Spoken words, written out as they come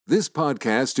This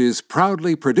podcast is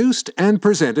proudly produced and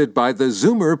presented by the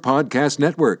Zoomer Podcast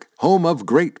Network, home of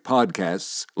great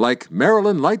podcasts like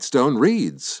Marilyn Lightstone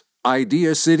Reads,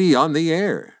 Idea City on the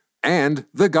Air, and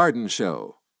The Garden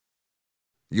Show.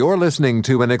 You're listening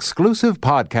to an exclusive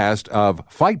podcast of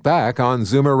Fight Back on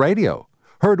Zoomer Radio,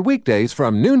 heard weekdays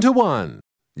from noon to 1.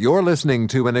 You're listening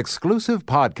to an exclusive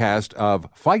podcast of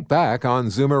Fight Back on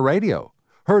Zoomer Radio,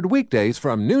 heard weekdays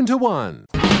from noon to 1.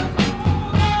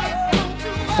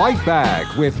 Fight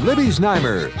Back with Libby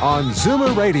Znaimer on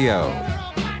Zoomer Radio.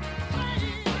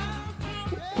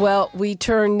 Well, we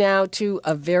turn now to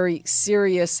a very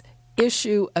serious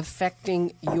issue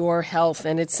affecting your health,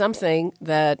 and it's something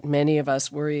that many of us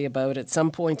worry about at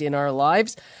some point in our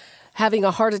lives, having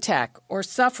a heart attack or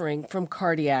suffering from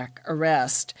cardiac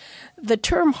arrest. The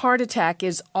term heart attack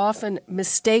is often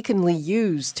mistakenly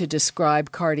used to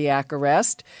describe cardiac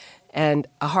arrest, and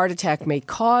a heart attack may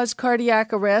cause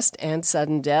cardiac arrest and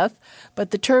sudden death,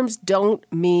 but the terms don't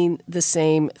mean the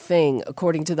same thing.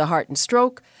 According to the Heart and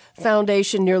Stroke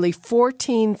Foundation, nearly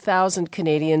 14,000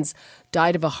 Canadians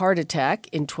died of a heart attack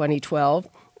in 2012,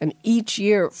 and each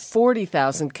year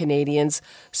 40,000 Canadians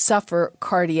suffer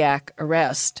cardiac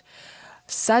arrest.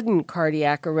 Sudden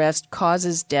cardiac arrest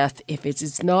causes death if it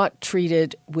is not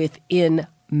treated within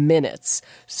minutes.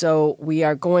 So we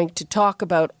are going to talk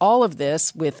about all of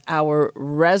this with our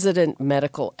resident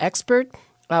medical expert.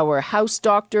 Our house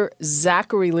doctor,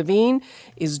 Zachary Levine,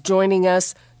 is joining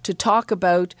us to talk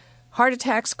about heart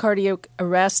attacks, cardiac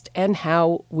arrest, and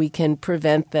how we can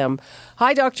prevent them.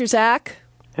 Hi, Dr. Zach.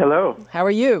 Hello. How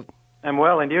are you? I'm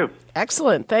well, and you?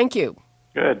 Excellent. Thank you.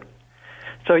 Good.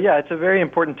 So, it's a very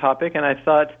important topic, and I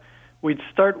thought we'd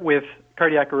start with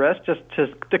cardiac arrest just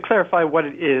to clarify what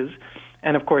it is.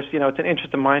 And, of course, it's an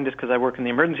interest of mine just because I work in the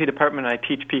emergency department and I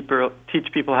teach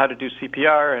people how to do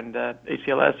CPR and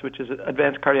ACLS, which is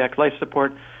advanced cardiac life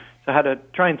support, so how to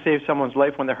try and save someone's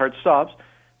life when their heart stops.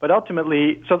 But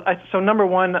ultimately, so number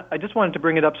one, I just wanted to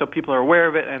bring it up so people are aware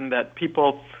of it and that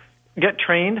people get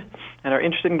trained and are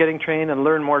interested in getting trained and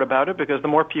learn more about it, because the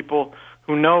more people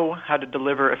who know how to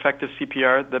deliver effective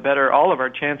CPR, the better all of our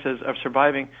chances of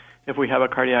surviving if we have a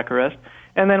cardiac arrest.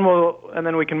 And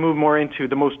then we can move more into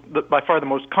by far the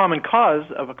most common cause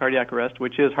of a cardiac arrest,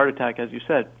 which is heart attack, as you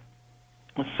said.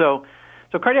 So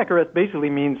cardiac arrest basically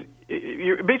means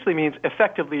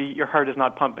effectively your heart is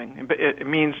not pumping. It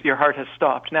means your heart has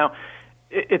stopped. Now,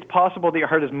 it's possible that your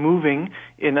heart is moving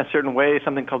in a certain way,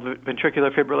 something called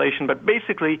ventricular fibrillation, but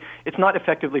basically it's not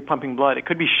effectively pumping blood. It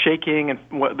could be shaking and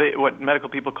what medical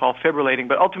people call fibrillating,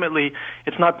 but ultimately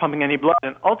it's not pumping any blood,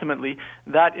 and ultimately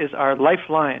that is our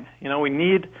lifeline. We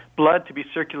need blood to be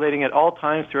circulating at all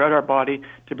times throughout our body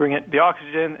to bring the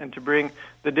oxygen and to bring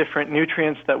the different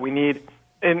nutrients that we need,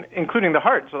 including the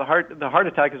heart. So the heart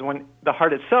attack is when the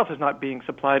heart itself is not being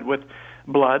supplied with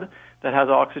blood that has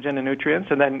oxygen and nutrients,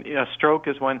 and then stroke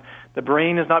is when the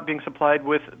brain is not being supplied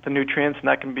with the nutrients, and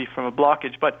that can be from a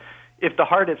blockage. But if the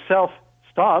heart itself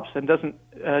stops and doesn't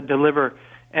deliver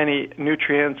any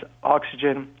nutrients,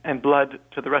 oxygen, and blood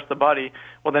to the rest of the body,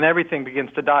 well, then everything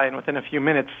begins to die, and within a few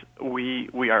minutes we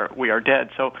are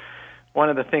dead. So one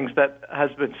of the things that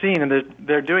has been seen, and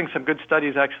they're doing some good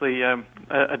studies actually,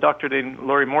 a doctor named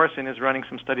Laurie Morrison is running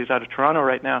some studies out of Toronto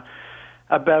right now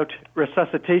about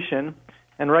resuscitation.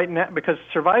 And right now, because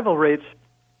survival rates,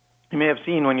 you may have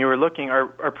seen when you were looking,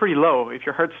 are pretty low. If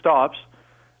your heart stops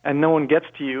and no one gets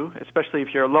to you, especially if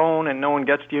you're alone and no one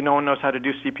gets to you, no one knows how to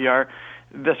do CPR,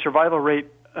 the survival rate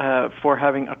for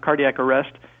having a cardiac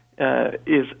arrest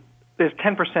is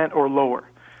 10% or lower.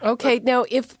 Okay, now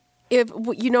if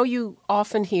you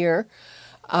often hear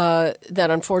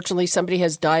that unfortunately somebody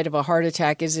has died of a heart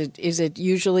attack, is it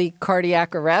usually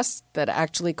cardiac arrest that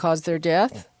actually caused their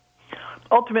death?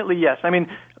 Ultimately, yes. I mean,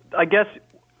 I guess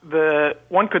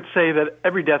one could say that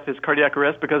every death is cardiac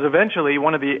arrest, because eventually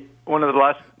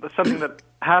something that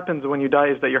happens when you die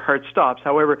is that your heart stops.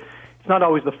 However, it's not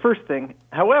always the first thing.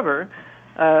 However,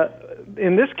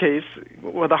 in this case,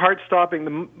 with the heart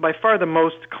stopping, by far the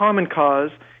most common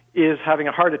cause is having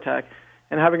a heart attack.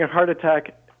 And having a heart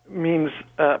attack means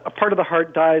a part of the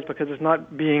heart dies because it's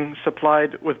not being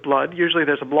supplied with blood. Usually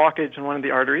there's a blockage in one of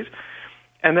the arteries.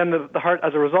 And then the heart,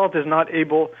 as a result, is not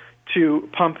able to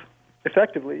pump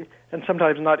effectively, and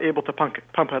sometimes not able to pump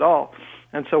at all.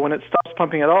 And so when it stops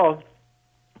pumping at all,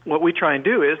 what we try and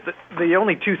do is that the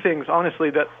only two things,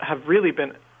 honestly, that have really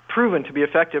been proven to be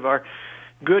effective are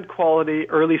good quality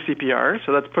early CPR,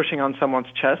 so that's pushing on someone's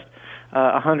chest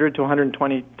 100 to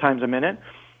 120 times a minute,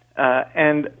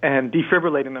 and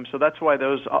defibrillating them. So that's why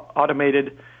those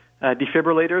automated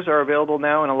defibrillators are available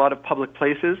now in a lot of public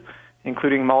places,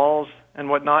 including malls, and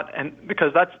whatnot, and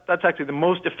because that's actually the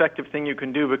most effective thing you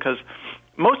can do, because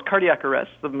most cardiac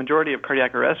arrests, the majority of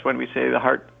cardiac arrests, when we say the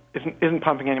heart isn't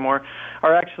pumping anymore,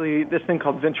 are actually this thing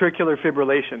called ventricular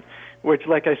fibrillation, which,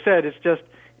 like I said, is just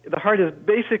the heart is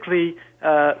basically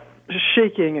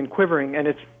shaking and quivering, and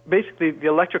it's basically the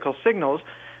electrical signals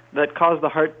that cause the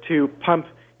heart to pump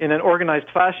in an organized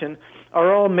fashion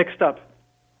are all mixed up.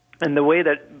 And the way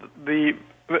that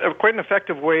quite an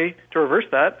effective way to reverse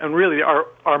that, and really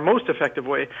our most effective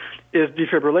way, is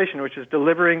defibrillation, which is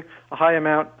delivering a high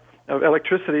amount of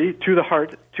electricity to the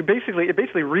heart to basically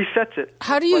resets it.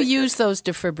 How do you use those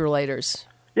defibrillators?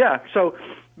 Yeah, so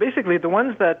basically the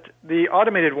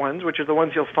automated ones, which are the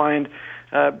ones you'll find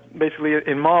basically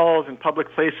in malls and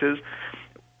public places,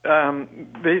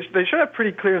 they should have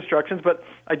pretty clear instructions, but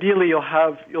ideally you'll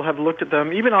have looked at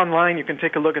them. Even online you can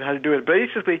take a look at how to do it.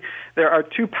 Basically there are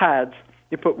two pads.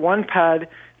 You put one pad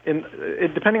in,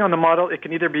 depending on the model, it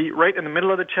can either be right in the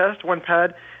middle of the chest, one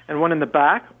pad, and one in the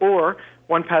back, or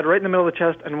one pad right in the middle of the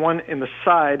chest and one in the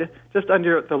side, just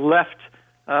under the left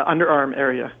underarm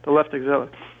area, the left axilla.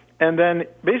 And then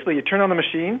basically you turn on the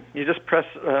machine, you just press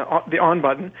the on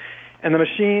button, and the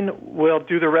machine will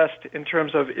do the rest in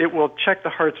terms of it will check the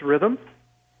heart's rhythm,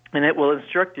 and it will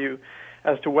instruct you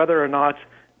as to whether or not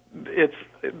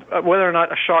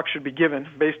a shock should be given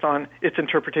based on its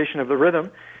interpretation of the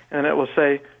rhythm, and it will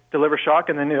say deliver shock,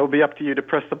 and then it will be up to you to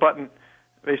press the button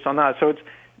based on that. So it's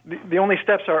the only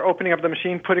steps are opening up the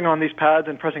machine, putting on these pads,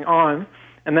 and pressing on,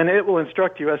 and then it will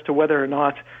instruct you as to whether or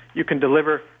not you can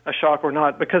deliver a shock or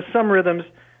not, because some rhythms,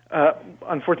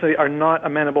 unfortunately, are not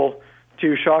amenable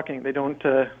to shocking. They don't.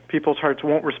 People's hearts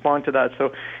won't respond to that.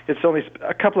 So it's only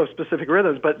a couple of specific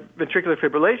rhythms. But ventricular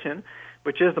fibrillation,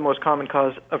 which is the most common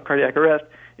cause of cardiac arrest,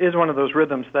 is one of those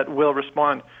rhythms that will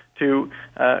respond to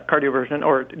cardioversion,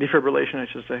 or defibrillation, I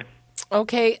should say.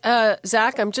 Okay,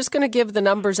 Zach, I'm just going to give the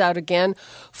numbers out again.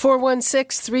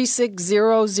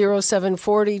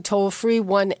 416-360-0740, toll free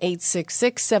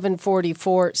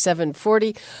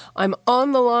 1-866-744-740. I'm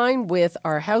on the line with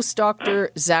our house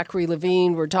doctor, Zachary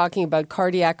Levine. We're talking about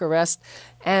cardiac arrest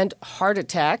and heart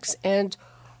attacks. And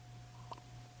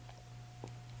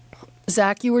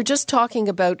Zach, you were just talking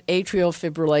about atrial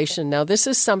fibrillation. Now, this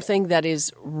is something that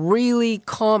is really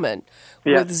common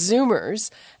with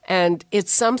Zoomers, and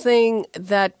it's something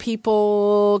that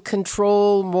people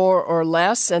control more or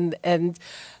less. And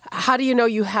how do you know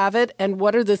you have it, and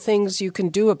what are the things you can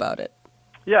do about it?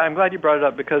 Yeah, I'm glad you brought it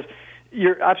up, because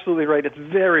you're absolutely right. It's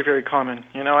very, very common.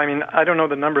 I mean, I don't know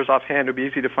the numbers offhand. It would be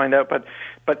easy to find out, but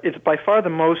it's by far the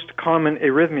most common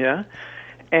arrhythmia.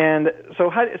 And so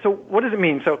what does it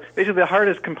mean? So basically the heart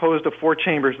is composed of four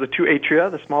chambers, the two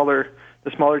atria, the smaller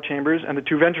chambers, and the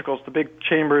two ventricles, the big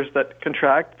chambers that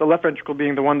contract, the left ventricle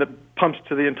being the one that pumps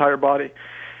to the entire body.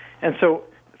 And so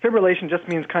fibrillation just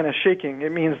means kind of shaking.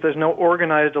 It means there's no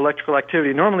organized electrical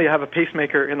activity. Normally you have a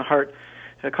pacemaker in the heart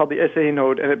called the SA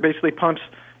node, and it basically pumps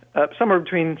somewhere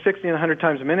between 60 and 100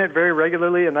 times a minute very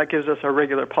regularly, and that gives us our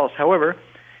regular pulse. However,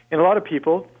 in a lot of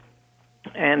people,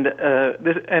 and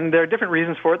there are different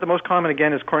reasons for it. The most common,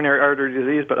 again, is coronary artery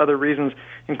disease, but other reasons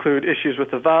include issues with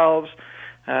the valves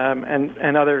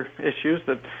and other issues,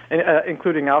 that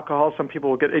including alcohol. Some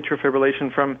people will get atrial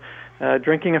fibrillation from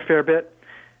drinking a fair bit.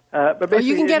 But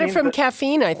you can get it from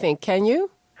caffeine, I think. Can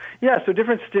you? Yeah, so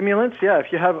different stimulants,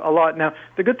 if you have a lot. Now,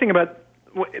 the good thing about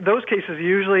those cases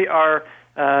usually are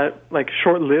like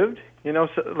short-lived. So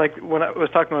like when I was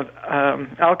talking about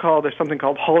alcohol, there's something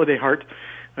called holiday heart.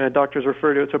 Doctors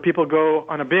refer to it. So people go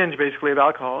on a binge, basically, of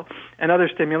alcohol and other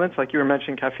stimulants, like you were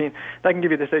mentioning, caffeine. That can give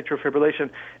you this atrial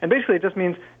fibrillation. And basically, it just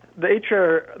means the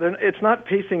atria, it's not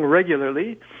pacing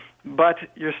regularly, but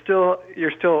you're still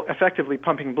effectively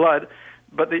pumping blood.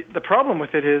 But the problem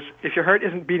with it is, if your heart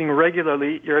isn't beating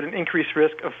regularly, you're at an increased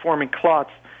risk of forming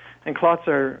clots. And clots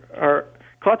are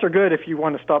good if you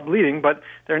want to stop bleeding, but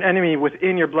they're an enemy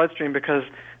within your bloodstream, because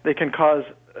they can cause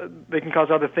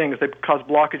other things. They cause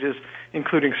blockages,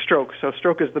 including stroke. So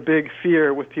stroke is the big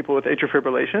fear with people with atrial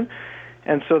fibrillation.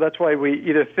 And so that's why we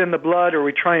either thin the blood or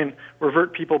we try and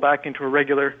revert people back into a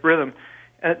regular rhythm.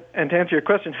 And to answer your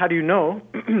question, how do you know?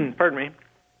 Pardon me.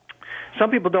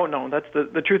 Some people don't know. That's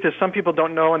the truth is, some people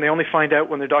don't know, and they only find out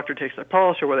when their doctor takes their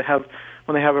pulse or when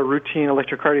they have a routine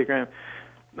electrocardiogram.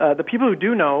 The people who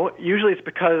do know, usually it's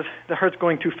because the heart's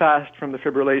going too fast from the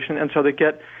fibrillation, and so they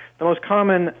get the most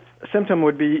common symptom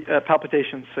would be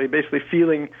palpitations. So you're basically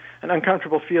feeling an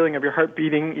uncomfortable feeling of your heart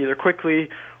beating either quickly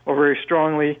or very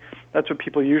strongly. That's what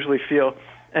people usually feel.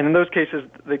 And in those cases,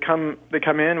 they come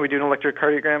in, we do an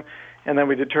electrocardiogram, and then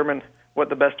we determine what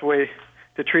the best way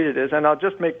to treat it is. And I'll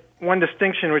just make one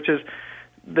distinction, which is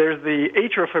there's the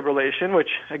atrial fibrillation, which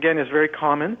again is very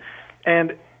common,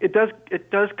 and it does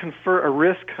confer a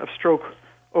risk of stroke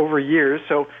over years.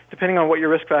 So depending on what your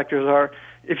risk factors are,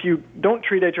 if you don't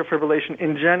treat atrial fibrillation,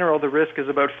 in general, the risk is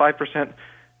about 5%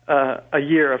 a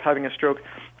year of having a stroke.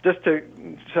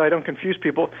 So I don't confuse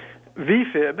people,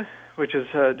 VFib, which is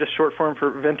just short form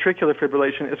for ventricular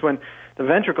fibrillation, is when the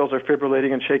ventricles are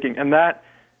fibrillating and shaking, and that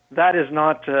is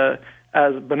not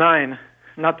as benign.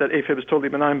 Not that AFib is totally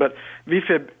benign, but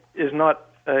VFib is not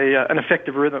an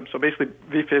effective rhythm. So basically,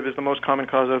 VFib is the most common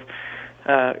cause of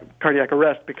cardiac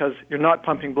arrest because you're not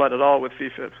pumping blood at all with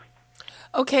VFib.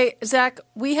 Okay, Zach,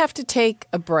 we have to take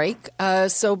a break.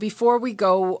 So before we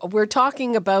go, we're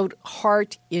talking about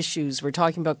heart issues. We're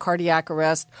talking about cardiac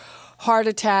arrest, heart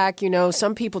attack. You know,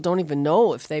 some people don't even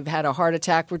know if they've had a heart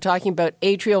attack. We're talking about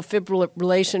atrial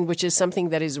fibrillation, which is something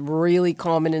that is really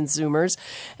common in Zoomers.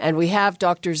 And we have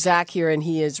Dr. Zach here, and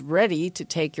he is ready to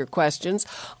take your questions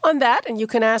on that. And you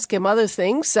can ask him other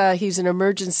things. He's an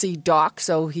emergency doc,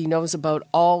 so he knows about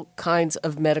all kinds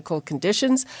of medical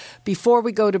conditions. Before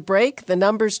we go to break, the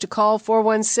numbers to call,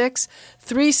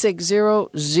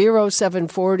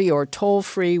 416-360-0740 or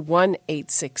toll-free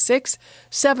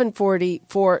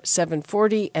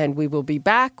 1-866-740-4740. And we will be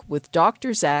back with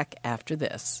Dr. Zach after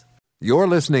this. You're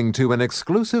listening to an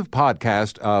exclusive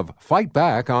podcast of Fight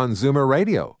Back on Zoomer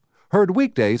Radio. Heard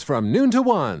weekdays from noon to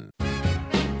 1.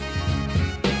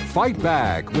 Fight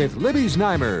Back with Libby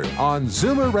Znaimer on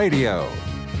Zoomer Radio.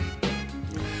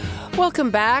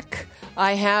 Welcome back.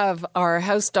 I have our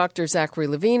house doctor, Zachary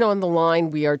Levine, on the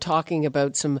line. We are talking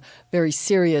about some very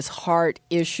serious heart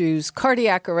issues,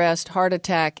 cardiac arrest, heart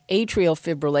attack, atrial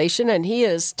fibrillation, and he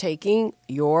is taking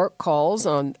your calls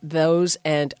on those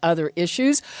and other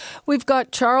issues. We've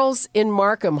got Charles in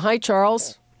Markham. Hi,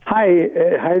 Charles. Hi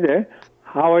there.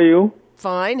 How are you?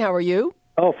 Fine. How are you?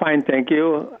 Oh, fine, thank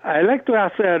you. I'd like to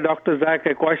ask Dr. Zach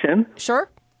a question. Sure.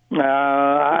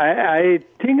 I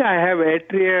think I have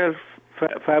atrial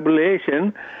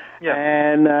fibrillation,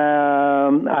 and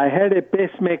I had a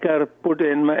pacemaker put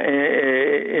in my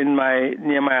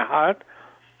near my heart.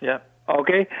 Yeah.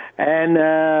 Okay, and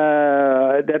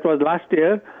that was last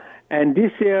year, and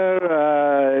this year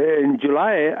in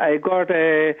July I got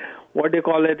a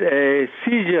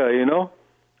seizure. You know.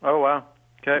 Oh wow.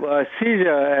 Okay. A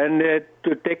seizure, and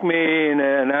to take me in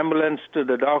an ambulance to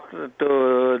the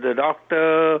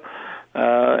doctor,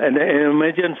 an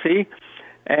emergency,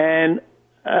 and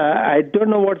I don't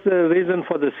know what's the reason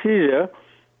for the seizure,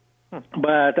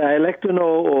 but I like to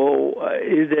know,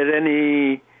 is there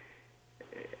anything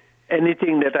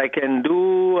that I can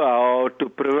do to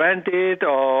prevent it,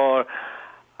 or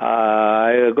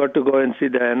I got to go and see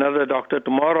another doctor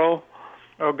tomorrow?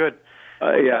 Oh, good.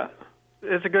 Yeah.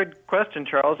 It's a good question,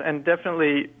 Charles, and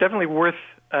definitely worth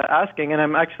asking, and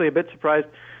I'm actually a bit surprised,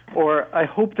 or I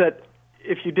hope that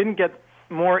if you didn't get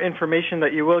more information,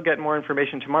 that you will get more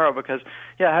information tomorrow, because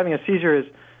having a seizure is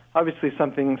obviously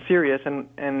something serious, and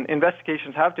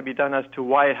investigations have to be done as to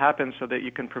why it happens so that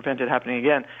you can prevent it happening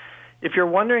again. If you're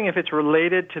wondering if it's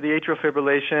related to the atrial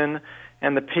fibrillation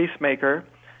and the pacemaker,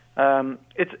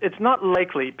 it's not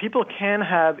likely. People can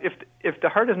have, if the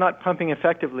heart is not pumping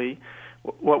effectively,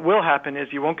 what will happen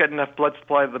is you won't get enough blood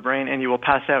supply to the brain and you will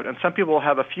pass out, and some people will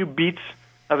have a few beats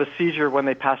of a seizure when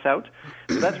they pass out.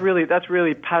 So that's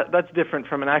different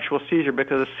from an actual seizure,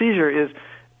 because a seizure is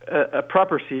a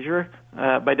proper seizure,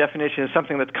 by definition, is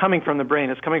something that's coming from the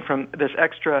brain. It's coming from this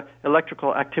extra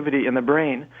electrical activity in the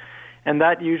brain, and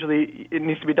that usually it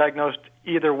needs to be diagnosed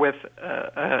either with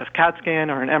a CAT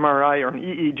scan or an MRI or an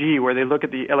EEG, where they look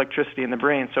at the electricity in the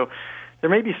brain. So there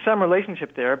may be some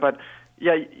relationship there, but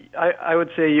I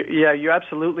would say you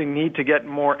absolutely need to get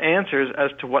more answers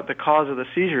as to what the cause of the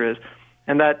seizure is.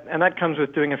 And that comes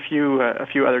with doing a few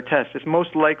other tests. It's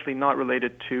most likely not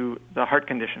related to the heart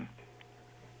condition.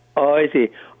 Oh, I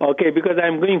see. Okay, because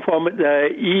I'm going for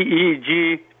the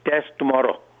EEG test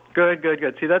tomorrow. Good.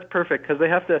 See, that's perfect, because they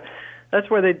have to. That's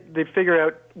where they figure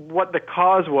out what the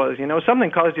cause was. You know,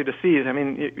 something caused you to seize. I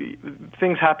mean,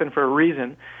 things happen for a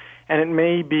reason, and it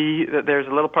may be that there's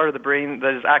a little part of the brain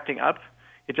that is acting up.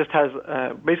 It just has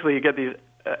basically you get these.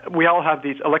 We all have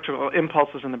these electrical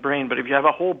impulses in the brain, but if you have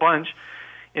a whole bunch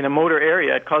in a motor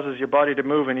area, it causes your body to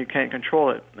move and you can't control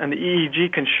it. And the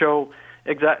EEG can show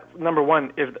number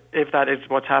one, if that is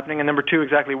what's happening, and number two,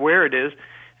 exactly where it is,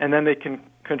 and then they can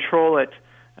control it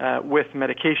with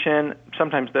medication.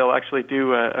 Sometimes they'll actually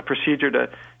do a procedure to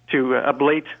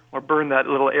ablate or burn that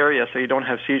little area so you don't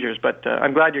have seizures. But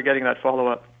I'm glad you're getting that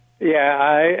follow-up.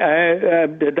 Yeah,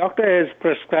 the doctor has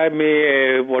prescribed me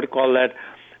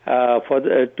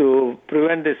to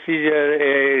prevent the seizure,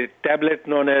 a tablet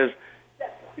known as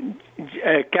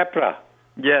Capra.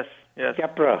 Yes.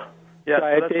 Capra. Yeah, so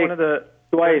I that's take one of the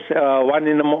twice, once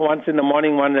in the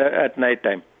morning, one at night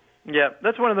time. Yeah,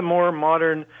 that's one of the more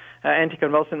modern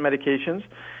anticonvulsant medications.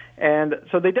 And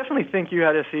so they definitely think you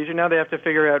had a seizure. Now they have to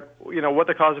figure out, what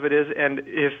the cause of it is and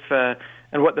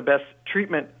and what the best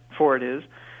treatment for it is.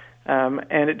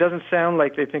 And it doesn't sound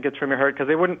like they think it's from your heart, because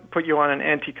they wouldn't put you on an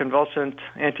anticonvulsant,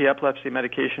 anti-epilepsy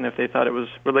medication if they thought it was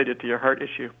related to your heart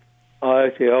issue. Oh, I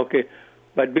see. Okay.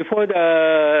 But before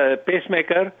the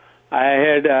pacemaker, I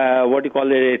had a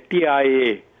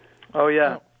TIA. Oh,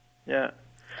 yeah. Yeah.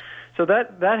 So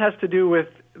that has to do with,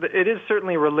 it is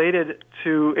certainly related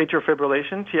to atrial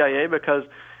fibrillation, TIA, because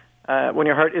when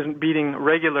your heart isn't beating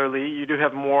regularly, you do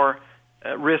have more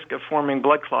risk of forming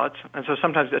blood clots. And so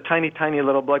sometimes a tiny, tiny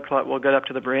little blood clot will get up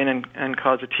to the brain and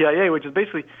cause a TIA, which is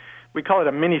basically, we call it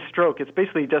a mini stroke. It's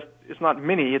basically it's not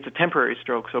mini, it's a temporary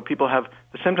stroke. So people have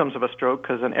the symptoms of a stroke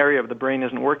because an area of the brain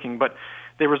isn't working, but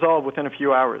they resolve within a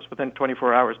few hours, within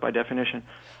 24 hours by definition.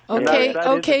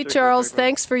 Okay, Charles,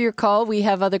 thanks for your call. We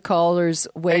have other callers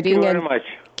waiting. Thank you very much.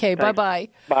 Okay, Thanks. bye-bye.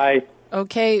 Bye.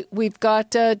 Okay, we've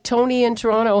got Tony in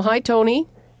Toronto. Hi, Tony.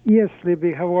 Yes,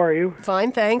 Libby, how are you?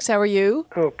 Fine, thanks. How are you?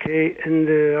 Okay, and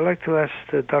I'd like to ask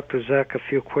Dr. Zach a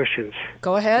few questions.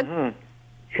 Go ahead. Mm-hmm.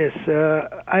 Yes,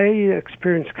 I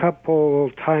experienced a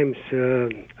couple times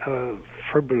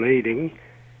fibrillating.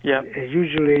 Yeah.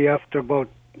 Usually after about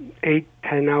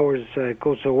 8-10 hours it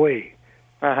goes away.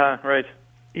 Right.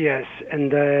 Yes,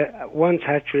 and once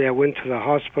actually I went to the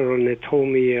hospital and they told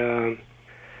me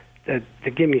that they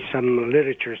gave me some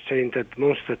literature saying that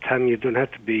most of the time you don't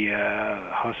have to be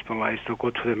hospitalized or go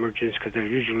to the emergency because they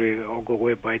usually all go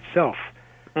away by itself.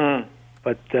 Mm.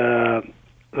 But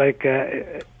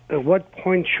at what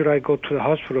point should I go to the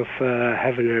hospital if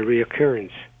having a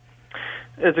reoccurrence?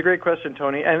 It's a great question,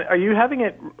 Tony. And are you having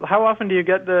it? How often do you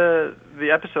get the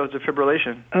episodes of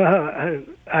fibrillation?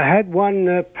 I had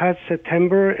one past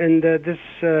September, and this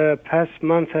past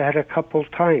month I had a couple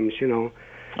times.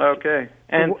 Okay.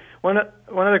 And one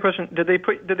other question: Did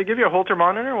they give you a Holter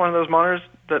monitor? One of those monitors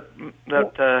that?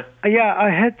 Yeah, I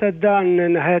had that done,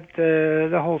 and I had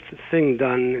the whole thing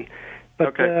done.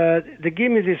 But okay. They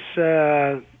gave me this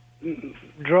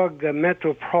drug,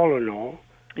 metoprolol.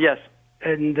 Yes.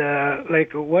 And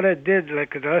what I did,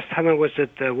 the last time I was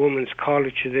at the Women's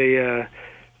College, they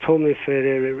told me if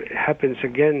it happens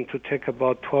again to take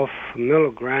about 12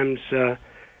 milligrams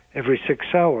every 6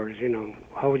 hours.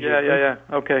 How would you? Yeah.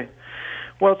 Okay.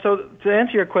 Well, so to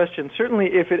answer your question, certainly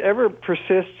if it ever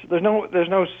persists, there's no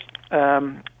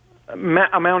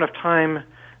amount of time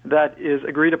that is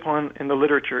agreed upon in the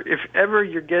literature. If ever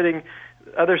you're getting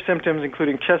other symptoms,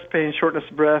 including chest pain, shortness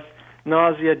of breath,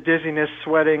 nausea, dizziness,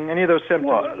 sweating, any of those symptoms.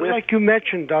 Well, like you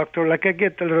mentioned, doctor, I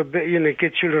get a little bit, it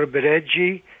gets you a little bit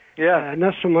edgy. Yeah.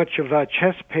 Not so much of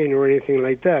chest pain or anything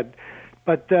like that,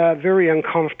 but very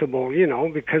uncomfortable,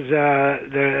 because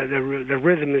the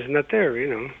rhythm is not there,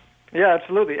 Yeah,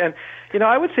 absolutely. And,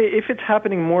 I would say if it's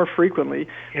happening more frequently,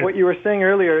 what you were saying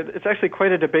earlier, it's actually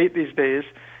quite a debate these days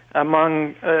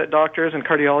among doctors and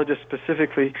cardiologists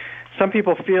specifically. Some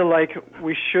people feel like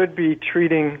we should be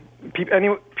treating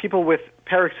people with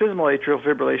paroxysmal atrial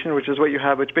fibrillation, which is what you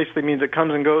have, which basically means it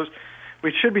comes and goes.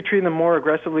 We should be treating them more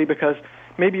aggressively because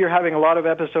maybe you're having a lot of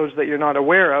episodes that you're not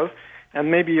aware of, and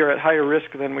maybe you're at higher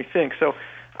risk than we think. So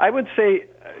I would say,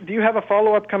 do you have a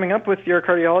follow-up coming up with your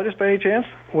cardiologist by any chance?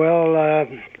 Well,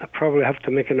 I probably have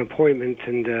to make an appointment,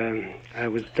 and I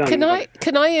was done.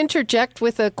 Can I interject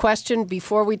with a question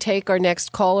before we take our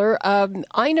next caller?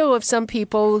 I know of some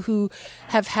people who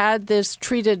have had this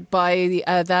treated by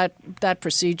that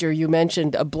procedure you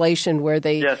mentioned, ablation, where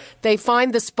they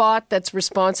find the spot that's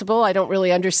responsible. I don't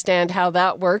really understand how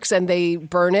that works, and they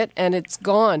burn it, and it's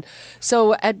gone.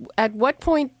 So at what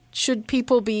point should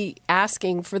people be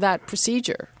asking for that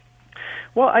procedure?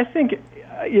 Well, I think,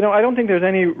 I don't think there's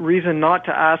any reason not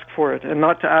to ask for it and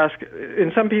not to ask.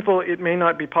 In some people, it may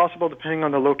not be possible depending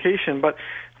on the location, but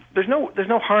there's no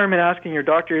harm in asking your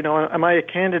doctor, am I a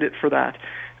candidate for that?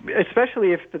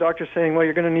 Especially if the doctor's saying, well,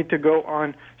 you're going to need to go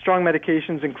on strong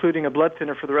medications, including a blood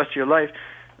thinner for the rest of your life.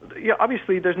 Yeah,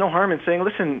 obviously, there's no harm in saying,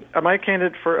 listen, am I a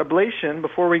candidate for ablation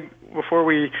before we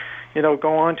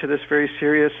go on to this very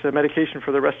serious medication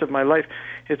for the rest of my life?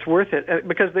 It's worth it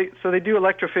because they do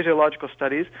electrophysiological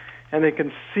studies, and they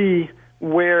can see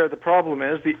where the problem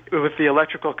is with the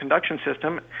electrical conduction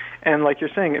system. And like you're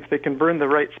saying, if they can burn the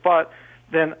right spot,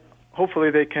 then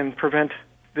hopefully they can prevent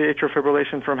the atrial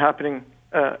fibrillation from happening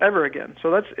ever again.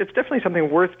 So it's definitely something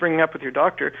worth bringing up with your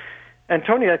doctor. And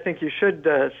Tony, I think you should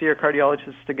see your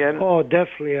cardiologist again. Oh,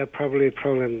 definitely. I'll probably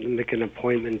make an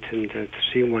appointment and to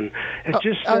see one. It's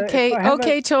just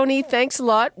okay, Tony. Thanks a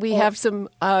lot. We have some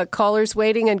callers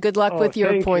waiting, and good luck with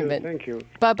your appointment. Thank you.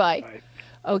 Bye-bye. Bye.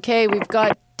 Okay, we've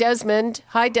got Desmond.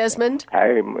 Hi, Desmond.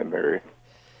 Hi, Mary.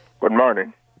 Good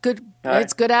morning. Good.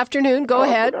 It's good afternoon. Go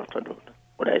ahead. Good afternoon.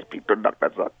 Could I speak to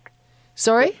Dr. Zach?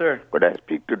 Sorry? Yes, sir. Could I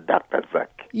speak to Dr.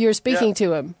 Zach? You're speaking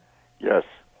to him. Yes.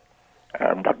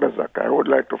 Dr. Zach, I would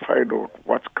like to find out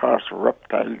what's caused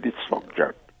erectile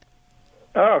dysfunction.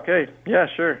 Oh, okay. Yeah,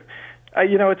 sure.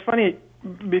 It's funny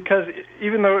because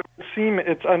even though it seems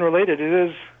it's unrelated,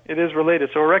 it is related.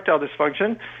 So erectile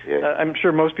dysfunction, I'm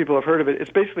sure most people have heard of it.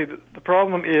 It's basically the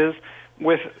problem is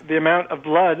with the amount of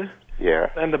blood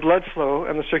and the blood flow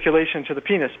and the circulation to the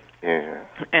penis. Yeah.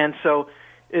 And so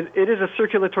it is a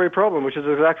circulatory problem, which is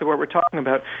exactly what we're talking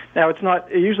about. Now, it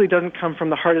usually doesn't come from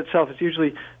the heart itself. It's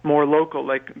usually more local,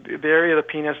 like the area of the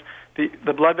penis.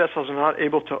 The blood vessels are not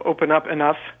able to open up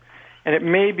enough, and it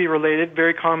may be related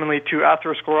very commonly to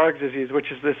atherosclerotic disease,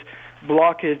 which is this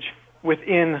blockage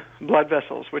within blood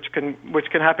vessels, which can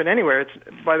happen anywhere.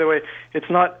 By the way, it's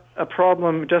not a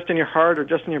problem just in your heart or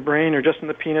just in your brain or just in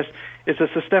the penis. It's a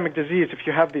systemic disease if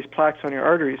you have these plaques on your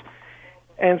arteries.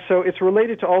 And so it's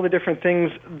related to all the different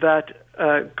things that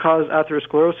cause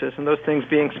atherosclerosis, and those things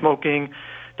being smoking,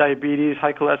 diabetes,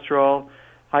 high cholesterol,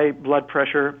 high blood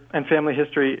pressure, and family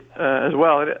history as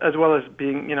well as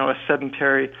being, a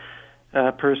sedentary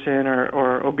person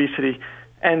or obesity.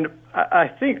 And I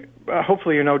think,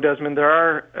 hopefully Desmond, there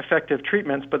are effective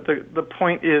treatments, but the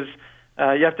point is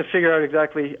you have to figure out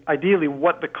exactly, ideally,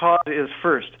 what the cause is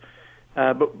first.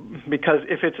 But because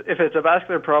if it's a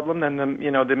vascular problem, then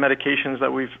the medications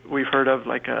that we've heard of,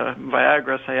 like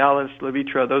Viagra, Cialis,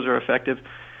 Levitra, those are effective.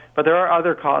 But there are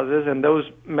other causes, and those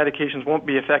medications won't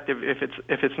be effective if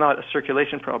it's not a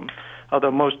circulation problem.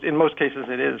 Although in most cases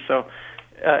it is. So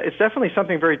it's definitely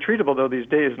something very treatable though these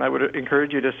days, and I would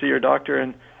encourage you to see your doctor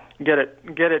and get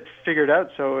it figured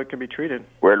out so it can be treated.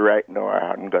 Well, right now I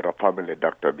haven't got a family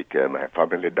doctor because my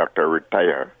family doctor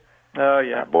retired. Oh,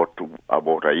 yeah.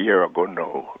 About a year ago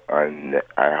now, and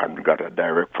I haven't got a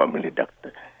direct family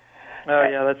doctor. Oh,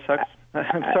 yeah, that sucks.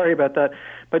 I'm sorry about that.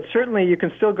 But certainly you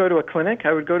can still go to a clinic.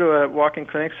 I would go to a walk-in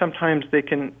clinic. Sometimes they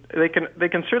can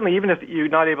certainly, even if you're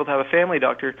not able to have a family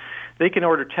doctor, they can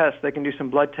order tests. They can do some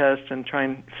blood tests and try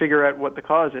and figure out what the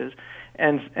cause is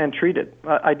and treat it.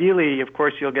 Ideally, of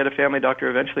course, you'll get a family doctor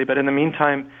eventually, but in the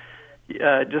meantime,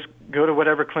 just go to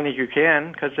whatever clinic you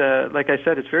can because, like I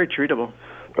said, it's very treatable.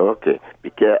 Okay,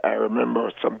 because I remember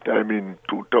sometime in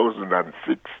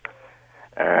 2006,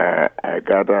 I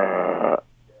got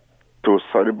to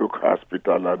Sunnybrook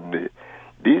Hospital, and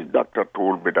this doctor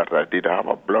told me that I did have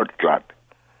a blood clot.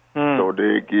 So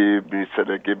they gave me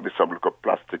some little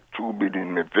plastic tube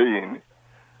in my vein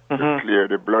to clear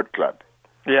the blood clot.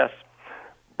 Yes.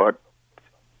 But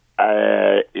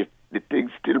the thing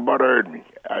still bothered me.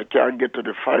 I can't get to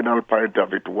the final point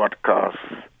of it, what caused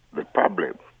the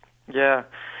problem. Yeah.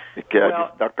 Because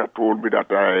this doctor told me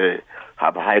that I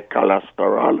have high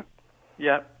cholesterol.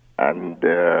 Yeah. And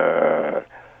I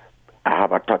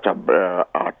have a touch of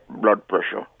blood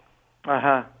pressure.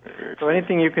 Uh-huh. So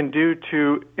anything you can do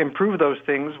to improve those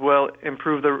things will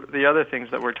improve the other things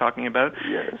that we're talking about.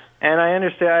 Yes. And I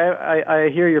understand, I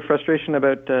hear your frustration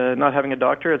about not having a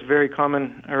doctor. It's very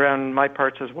common around my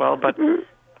parts as well. But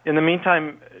in the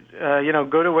meantime,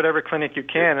 go to whatever clinic you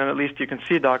can, and at least you can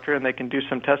see a doctor, and they can do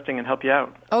some testing and help you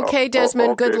out. Okay,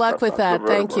 Desmond, good luck with that.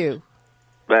 Thank you.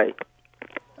 Bye.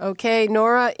 Okay,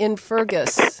 Nora in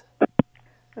Fergus.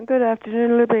 Good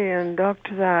afternoon, Libby and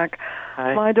Dr. Zach.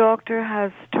 Hi. My doctor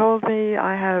has told me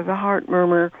I have a heart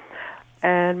murmur,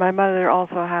 and my mother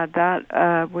also had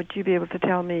that. Would you be able to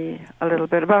tell me a little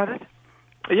bit about it?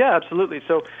 Yeah, absolutely.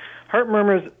 So heart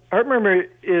murmur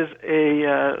is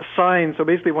a sign. So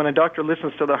basically when a doctor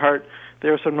listens to the heart,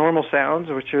 there are some normal sounds,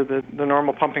 which are the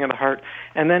normal pumping of the heart.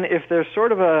 And then if there's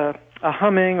sort of a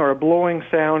humming or a blowing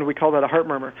sound, we call that a heart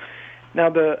murmur. Now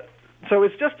so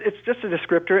it's just a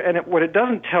descriptor, and what it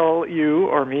doesn't tell you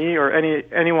or me or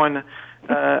anyone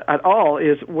at all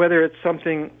is whether it's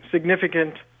something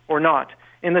significant or not,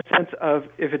 in the sense of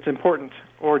if it's important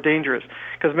or dangerous.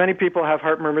 Because many people have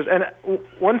heart murmurs. And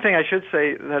one thing I should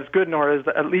say that's good, Nora, is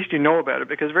that at least you know about it,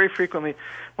 because very frequently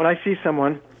when I see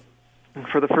someone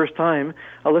for the first time,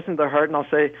 I'll listen to their heart and I'll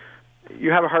say, you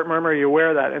have a heart murmur, are you aware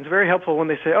of that? And it's very helpful when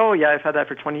they say, oh, yeah, I've had that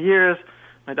for 20 years.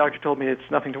 My doctor told me it's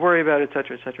nothing to worry about, et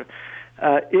cetera, et cetera.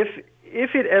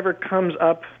 If it ever comes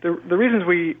up, the reasons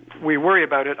we worry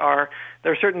about it are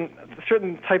there are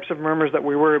certain types of murmurs that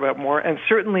we worry about more, and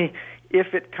certainly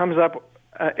if it comes up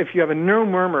if you have a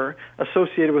neuromurmur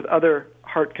associated with other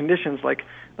heart conditions, like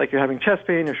you're having chest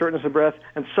pain or shortness of breath,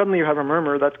 and suddenly you have a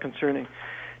murmur, that's concerning.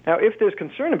 Now, if there's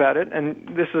concern about it,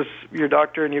 and this is your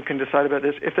doctor and you can decide about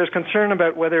this, if there's concern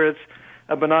about whether it's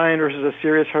a benign versus a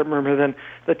serious heart murmur, then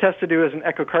the test to do is an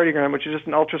echocardiogram, which is just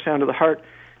an ultrasound of the heart,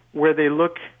 where they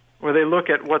look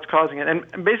at what's causing it.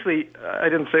 And basically, I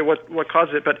didn't say what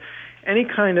causes it, but any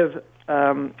kind of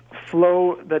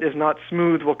flow that is not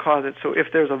smooth will cause it. So if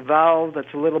there's a valve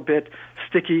that's a little bit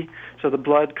sticky, so the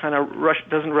blood kind of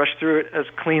doesn't rush through it as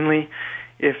cleanly,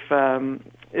 if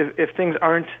things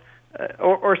aren't,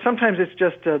 or sometimes it's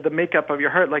just the makeup of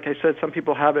your heart. Like I said, some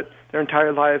people have it their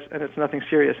entire lives and it's nothing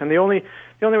serious. And the only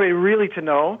way really to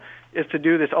know is to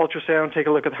do this ultrasound, take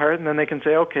a look at the heart, and then they can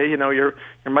say, okay, your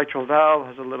mitral valve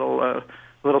has a little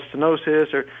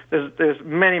stenosis, or there's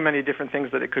many different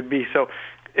things that it could be. So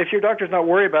if your doctor's not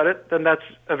worried about it, then that's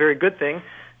a very good thing,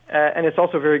 and it's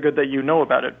also very good that you know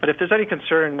about it. But if there's any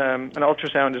concern, an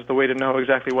ultrasound is the way to know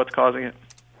exactly what's causing it.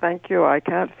 Thank you. I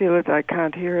can't feel it. I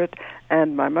can't hear it.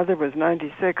 And my mother was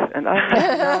 96, and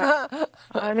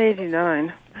I'm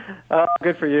 89. Oh,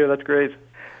 good for you. That's great.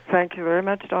 Thank you very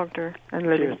much, Doctor and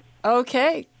Libby. Cheers.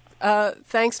 Okay.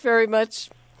 Thanks very much.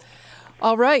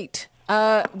 All right.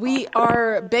 We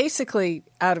are basically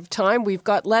out of time. We've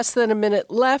got less than a minute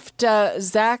left.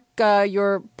 Zach,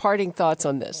 your parting thoughts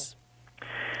on this?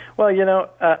 Well,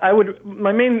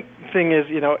 my main thing is,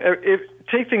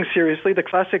 take things seriously. The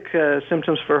classic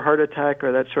symptoms for a heart attack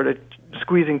are that sort of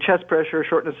squeezing chest pressure,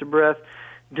 shortness of breath,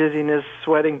 dizziness,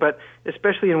 sweating. But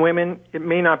especially in women, it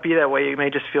may not be that way. You may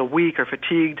just feel weak or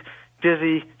fatigued,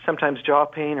 dizzy, sometimes jaw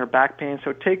pain or back pain.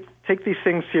 So take these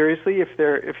things seriously if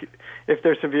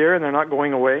they're severe and they're not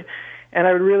going away. And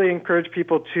I would really encourage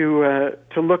people to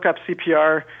look up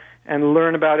CPR and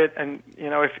learn about it. And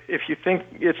if you think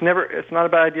it's not a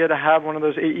bad idea to have one of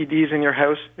those AEDs in your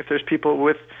house if there's people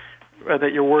with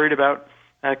that you're worried about,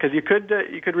 because you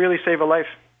could really save a life.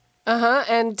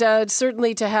 And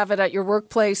certainly to have it at your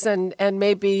workplace and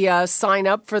maybe sign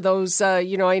up for those.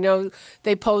 I know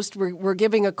they post we're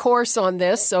giving a course on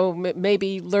this, so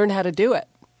maybe learn how to do it.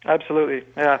 Absolutely,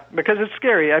 yeah, because it's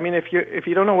scary. I mean, if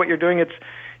you don't know what you're doing,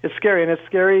 it's scary, and it's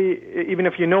scary even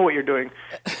if you know what you're doing.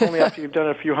 It's only after you've done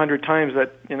it a few hundred times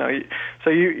that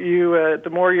So the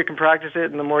more you can practice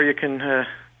it, and the more you can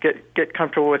get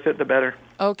comfortable with it, the better.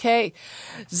 Okay,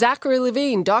 Zachary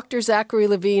Levine, Dr. Zachary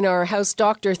Levine, our house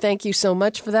doctor. Thank you so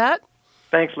much for that.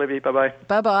 Thanks, Libby. Bye-bye.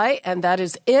 Bye-bye. And that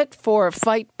is it for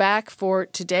Fight Back for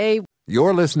today.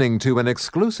 You're listening to an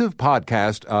exclusive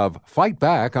podcast of Fight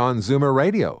Back on Zoomer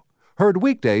Radio. Heard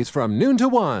weekdays from noon to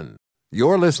 1.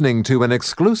 You're listening to an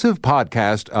exclusive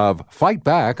podcast of Fight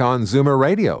Back on Zoomer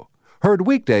Radio. Heard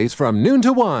weekdays from noon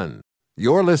to 1.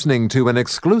 You're listening to an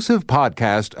exclusive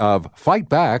podcast of Fight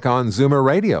Back on Zoomer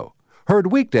Radio.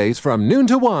 Heard weekdays from noon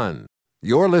to 1.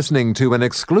 You're listening to an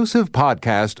exclusive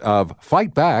podcast of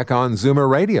Fight Back on Zoomer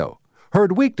Radio.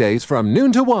 Heard weekdays from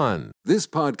noon to 1. This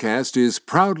podcast is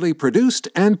proudly produced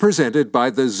and presented by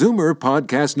the Zoomer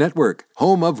Podcast Network,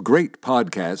 home of great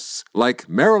podcasts like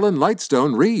Marilyn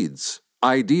Lightstone Reads,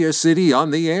 Idea City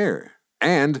on the Air,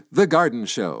 and The Garden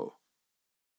Show.